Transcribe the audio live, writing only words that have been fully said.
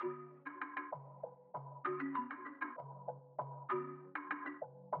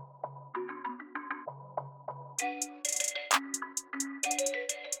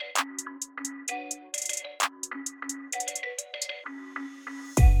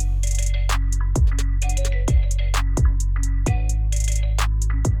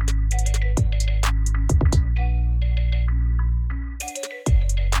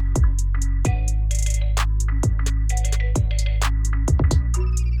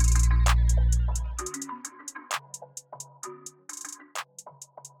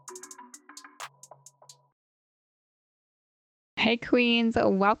Hey Queens,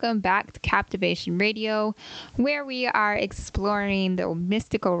 welcome back to Captivation Radio, where we are exploring the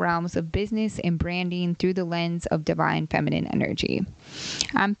mystical realms of business and branding through the lens of divine feminine energy.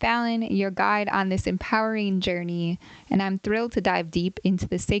 I'm Fallon, your guide on this empowering journey, and I'm thrilled to dive deep into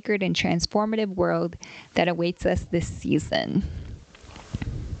the sacred and transformative world that awaits us this season.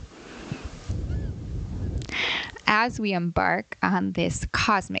 As we embark on this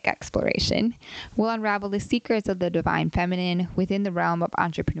cosmic exploration, we'll unravel the secrets of the divine feminine within the realm of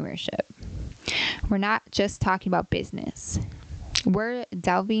entrepreneurship. We're not just talking about business. We're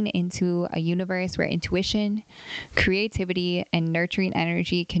delving into a universe where intuition, creativity, and nurturing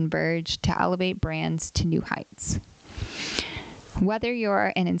energy converge to elevate brands to new heights. Whether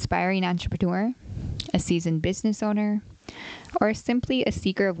you're an inspiring entrepreneur, a seasoned business owner, or simply a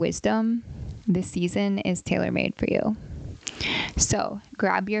seeker of wisdom, this season is tailor-made for you. So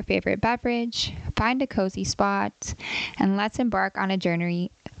grab your favorite beverage, find a cozy spot, and let's embark on a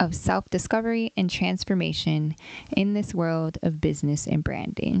journey of self-discovery and transformation in this world of business and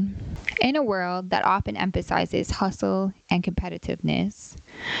branding. In a world that often emphasizes hustle and competitiveness,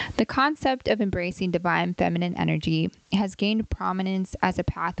 the concept of embracing divine feminine energy has gained prominence as a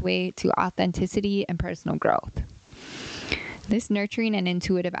pathway to authenticity and personal growth. This nurturing and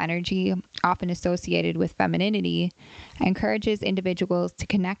intuitive energy, often associated with femininity, encourages individuals to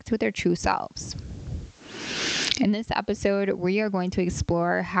connect with their true selves. In this episode, we are going to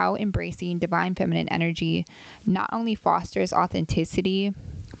explore how embracing divine feminine energy not only fosters authenticity,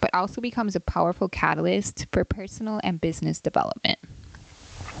 but also becomes a powerful catalyst for personal and business development.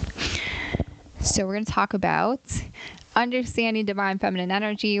 So we're going to talk about understanding divine feminine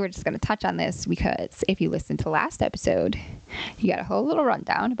energy. We're just going to touch on this because if you listened to last episode, you got a whole little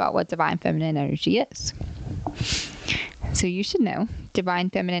rundown about what divine feminine energy is. So you should know divine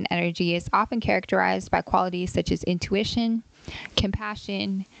feminine energy is often characterized by qualities such as intuition,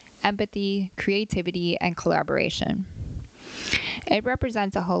 compassion, empathy, creativity, and collaboration. It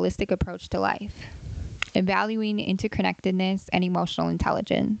represents a holistic approach to life, valuing interconnectedness and emotional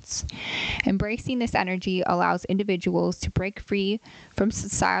intelligence. Embracing this energy allows individuals to break free from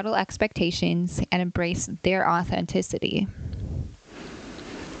societal expectations and embrace their authenticity.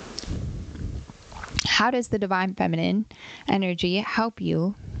 How does the divine feminine energy help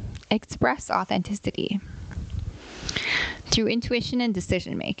you express authenticity? Through intuition and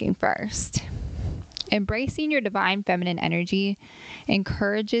decision making first. Embracing your divine feminine energy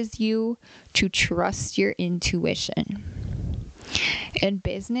encourages you to trust your intuition. In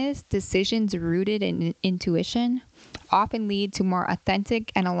business, decisions rooted in intuition often lead to more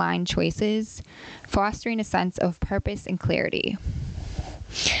authentic and aligned choices, fostering a sense of purpose and clarity.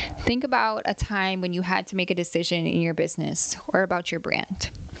 Think about a time when you had to make a decision in your business or about your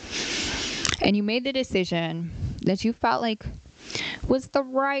brand, and you made the decision that you felt like was the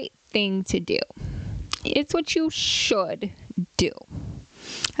right thing to do. It's what you should do.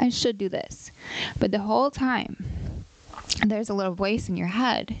 I should do this. But the whole time, there's a little voice in your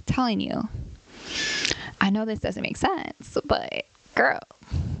head telling you, I know this doesn't make sense, but girl,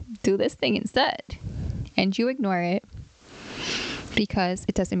 do this thing instead. And you ignore it because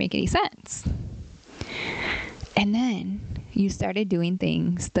it doesn't make any sense. And then you started doing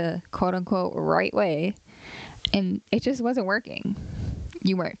things the quote unquote right way, and it just wasn't working.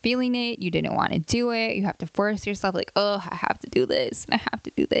 You weren't feeling it. You didn't want to do it. You have to force yourself like, oh, I have to do this and I have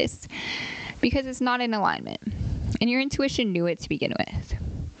to do this because it's not in alignment. And your intuition knew it to begin with.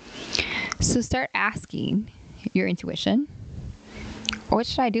 So start asking your intuition, what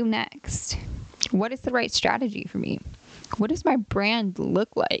should I do next? What is the right strategy for me? What does my brand look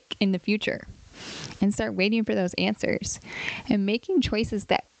like in the future? And start waiting for those answers and making choices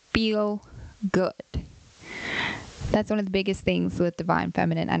that feel good. That's one of the biggest things with divine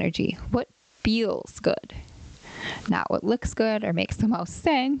feminine energy. What feels good? Not what looks good or makes the most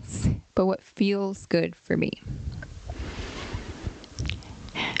sense, but what feels good for me.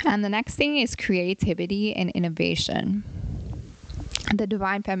 And the next thing is creativity and innovation. The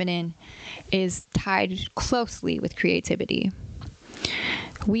divine feminine is tied closely with creativity.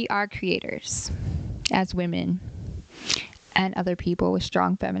 We are creators as women and other people with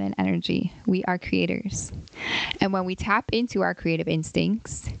strong feminine energy. We are creators. And when we tap into our creative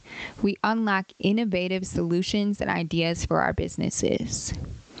instincts, we unlock innovative solutions and ideas for our businesses.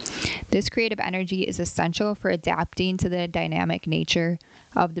 This creative energy is essential for adapting to the dynamic nature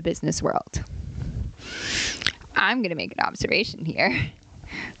of the business world. I'm going to make an observation here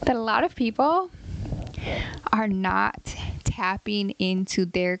that a lot of people are not tapping into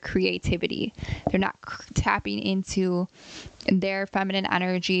their creativity. They're not tapping into their feminine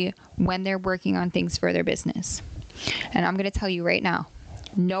energy when they're working on things for their business. And I'm going to tell you right now,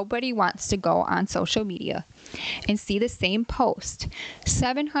 nobody wants to go on social media and see the same post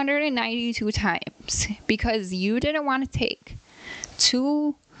 792 times because you didn't want to take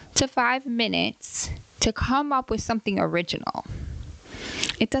 2 to 5 minutes to come up with something original.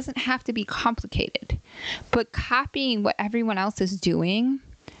 It doesn't have to be complicated, but copying what everyone else is doing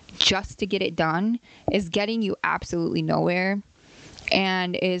just to get it done is getting you absolutely nowhere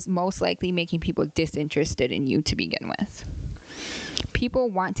and is most likely making people disinterested in you to begin with. People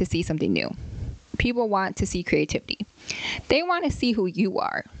want to see something new. People want to see creativity. They want to see who you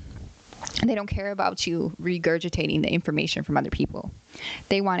are. They don't care about you regurgitating the information from other people.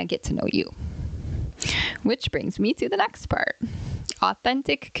 They want to get to know you. Which brings me to the next part.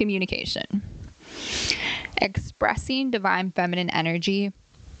 Authentic communication. Expressing divine feminine energy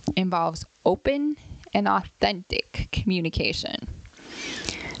involves open and authentic communication.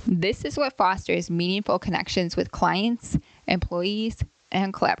 This is what fosters meaningful connections with clients, employees,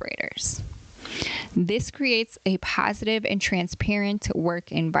 and collaborators. This creates a positive and transparent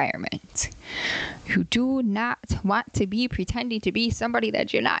work environment. You do not want to be pretending to be somebody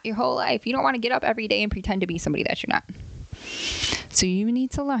that you're not your whole life. You don't want to get up every day and pretend to be somebody that you're not. So you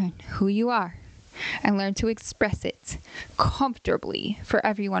need to learn who you are and learn to express it comfortably for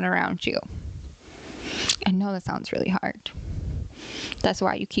everyone around you. I know that sounds really hard. That's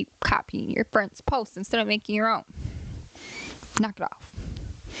why you keep copying your friends' posts instead of making your own. Knock it off.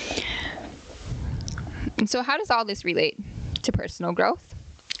 And so how does all this relate to personal growth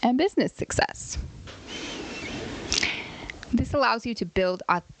and business success? This allows you to build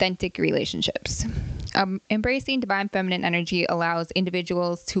authentic relationships. Embracing divine feminine energy allows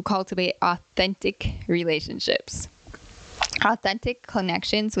individuals to cultivate authentic relationships. Authentic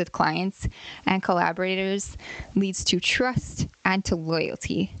connections with clients and collaborators leads to trust and to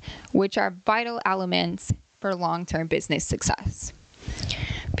loyalty, which are vital elements for long-term business success.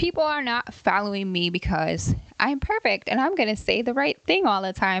 People are not following me because I'm perfect and I'm going to say the right thing all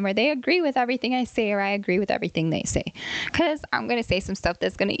the time, or they agree with everything I say, or I agree with everything they say, because I'm going to say some stuff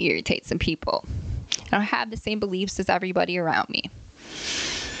that's going to irritate some people. I don't have the same beliefs as everybody around me.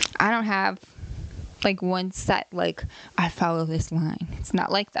 I don't have like one set, like I follow this line. It's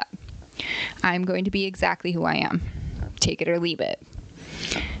not like that. I'm going to be exactly who I am. Take it or leave it.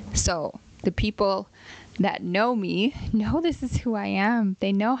 So the people that know me know this is who I am.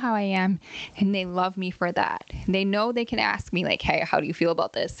 They know how I am, and they love me for that. They know they can ask me like, hey, how do you feel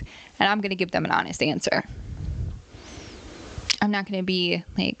about this? And I'm going to give them an honest answer. I'm not going to be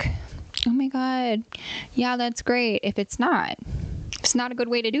like, oh my God, yeah, that's great. If it's not a good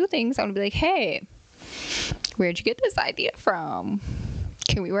way to do things, I'm going to be like, hey, where'd you get this idea from?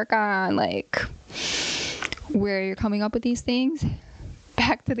 Can we work on like where you're coming up with these things?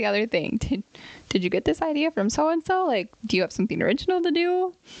 Back to the other thing. Did you get this idea from so-and-so? Like, do you have something original to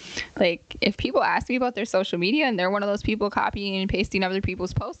do? Like, if people ask me about their social media and they're one of those people copying and pasting other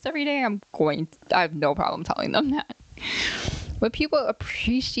people's posts every day, I have no problem telling them that. But people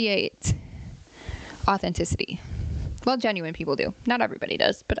appreciate authenticity. Well, genuine people do. Not everybody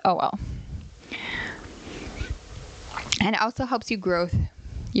does, but oh well. And it also helps you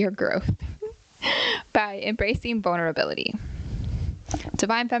your growth by embracing vulnerability.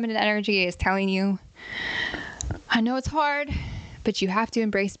 Divine feminine energy is telling you, I know it's hard, but you have to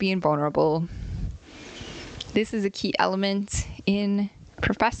embrace being vulnerable. This is a key element in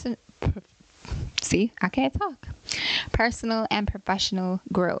personal and professional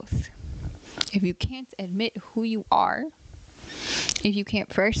growth. If you can't admit who you are, if you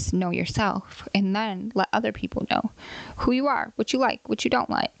can't first know yourself and then let other people know who you are, what you like, what you don't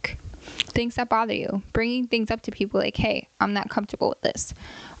like, things that bother you, bringing things up to people like, hey, I'm not comfortable with this.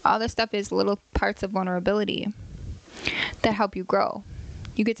 All this stuff is little parts of vulnerability that help you grow.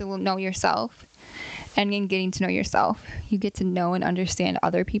 You get to know yourself, and in getting to know yourself, you get to know and understand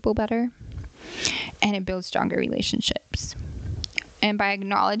other people better, and it builds stronger relationships. And by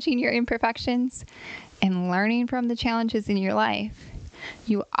acknowledging your imperfections and learning from the challenges in your life,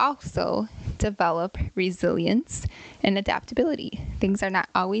 you also develop resilience and adaptability. Things are not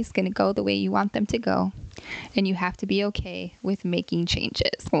always going to go the way you want them to go, and you have to be okay with making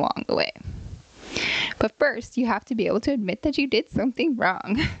changes along the way. But first, you have to be able to admit that you did something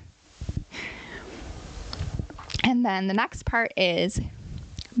wrong. And then the next part is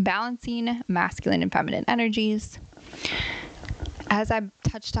balancing masculine and feminine energies. As I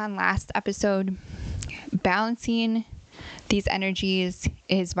touched on last episode, balancing these energies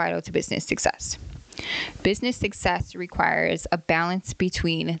is vital to business success. Business success requires a balance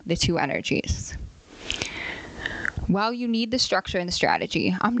between the two energies. While you need the structure and the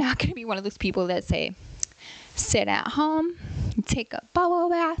strategy, I'm not going to be one of those people that say, sit at home, take a bubble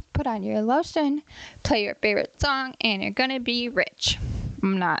bath, put on your lotion, play your favorite song, and you're going to be rich.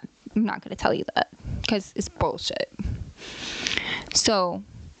 I'm not going to tell you that because it's bullshit. So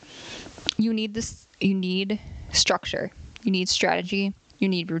you need structure, you need strategy, you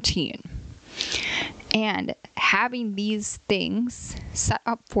need routine. And having these things set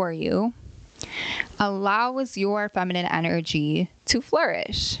up for you allows your feminine energy to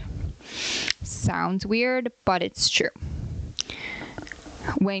flourish. Sounds weird, but it's true.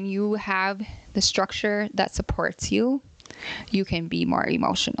 When you have the structure that supports you, you can be more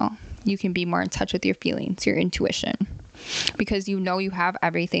emotional. You can be more in touch with your feelings, your intuition, because you know you have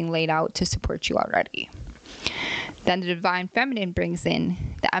everything laid out to support you already. Then the divine feminine brings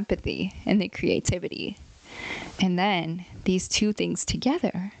in the empathy and the creativity. And then these two things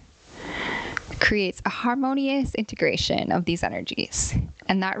together creates a harmonious integration of these energies.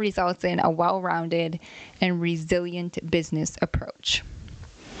 And that results in a well-rounded and resilient business approach.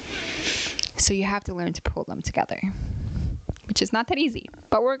 So you have to learn to pull them together, which is not that easy,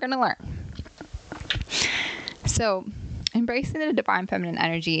 but we're going to learn. So embracing the divine feminine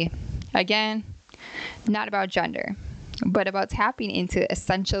energy, again, not about gender, but about tapping into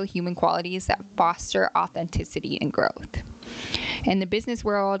essential human qualities that foster authenticity and growth. In the business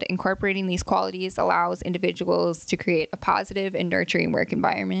world, incorporating these qualities allows individuals to create a positive and nurturing work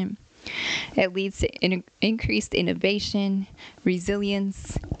environment. It leads to increased innovation,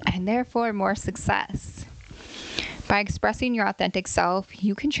 resilience, and therefore more success. By expressing your authentic self,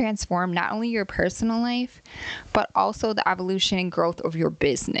 you can transform not only your personal life, but also the evolution and growth of your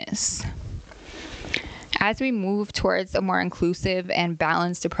business. As we move towards a more inclusive and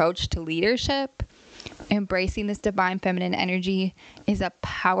balanced approach to leadership, embracing this divine feminine energy is a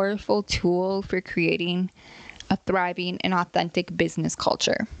powerful tool for creating a thriving and authentic business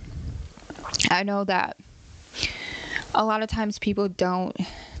culture. I know that a lot of times people don't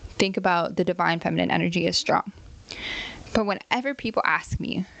think about the divine feminine energy as strong. But whenever people ask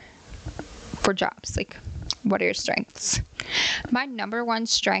me for jobs, like, what are your strengths? My number one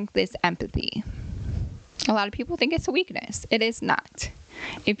strength is empathy. A lot of people think it's a weakness. It is not,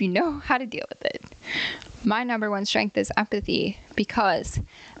 if you know how to deal with it. My number one strength is empathy because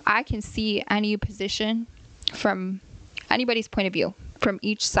I can see any position from anybody's point of view, from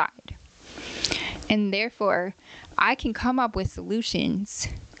each side. And therefore, I can come up with solutions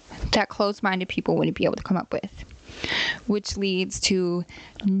that closed-minded people wouldn't be able to come up with, which leads to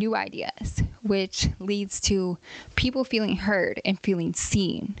new ideas, which leads to people feeling heard and feeling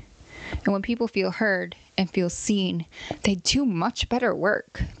seen. And when people feel heard and feel seen, they do much better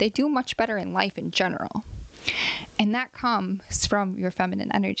work. They do much better in life in general. And that comes from your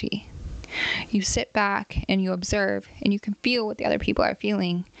feminine energy. You sit back and you observe and you can feel what the other people are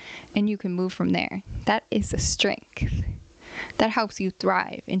feeling and you can move from there. That is a strength that helps you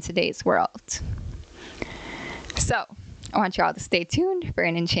thrive in today's world. So I want you all to stay tuned for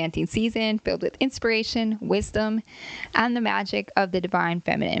an enchanting season filled with inspiration, wisdom, and the magic of the divine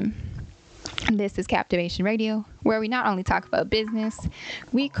feminine. This is Captivation Radio, where we not only talk about business,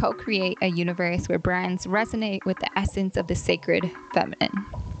 we co-create a universe where brands resonate with the essence of the sacred feminine.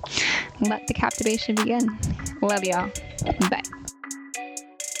 Let the captivation begin. Love y'all. Bye.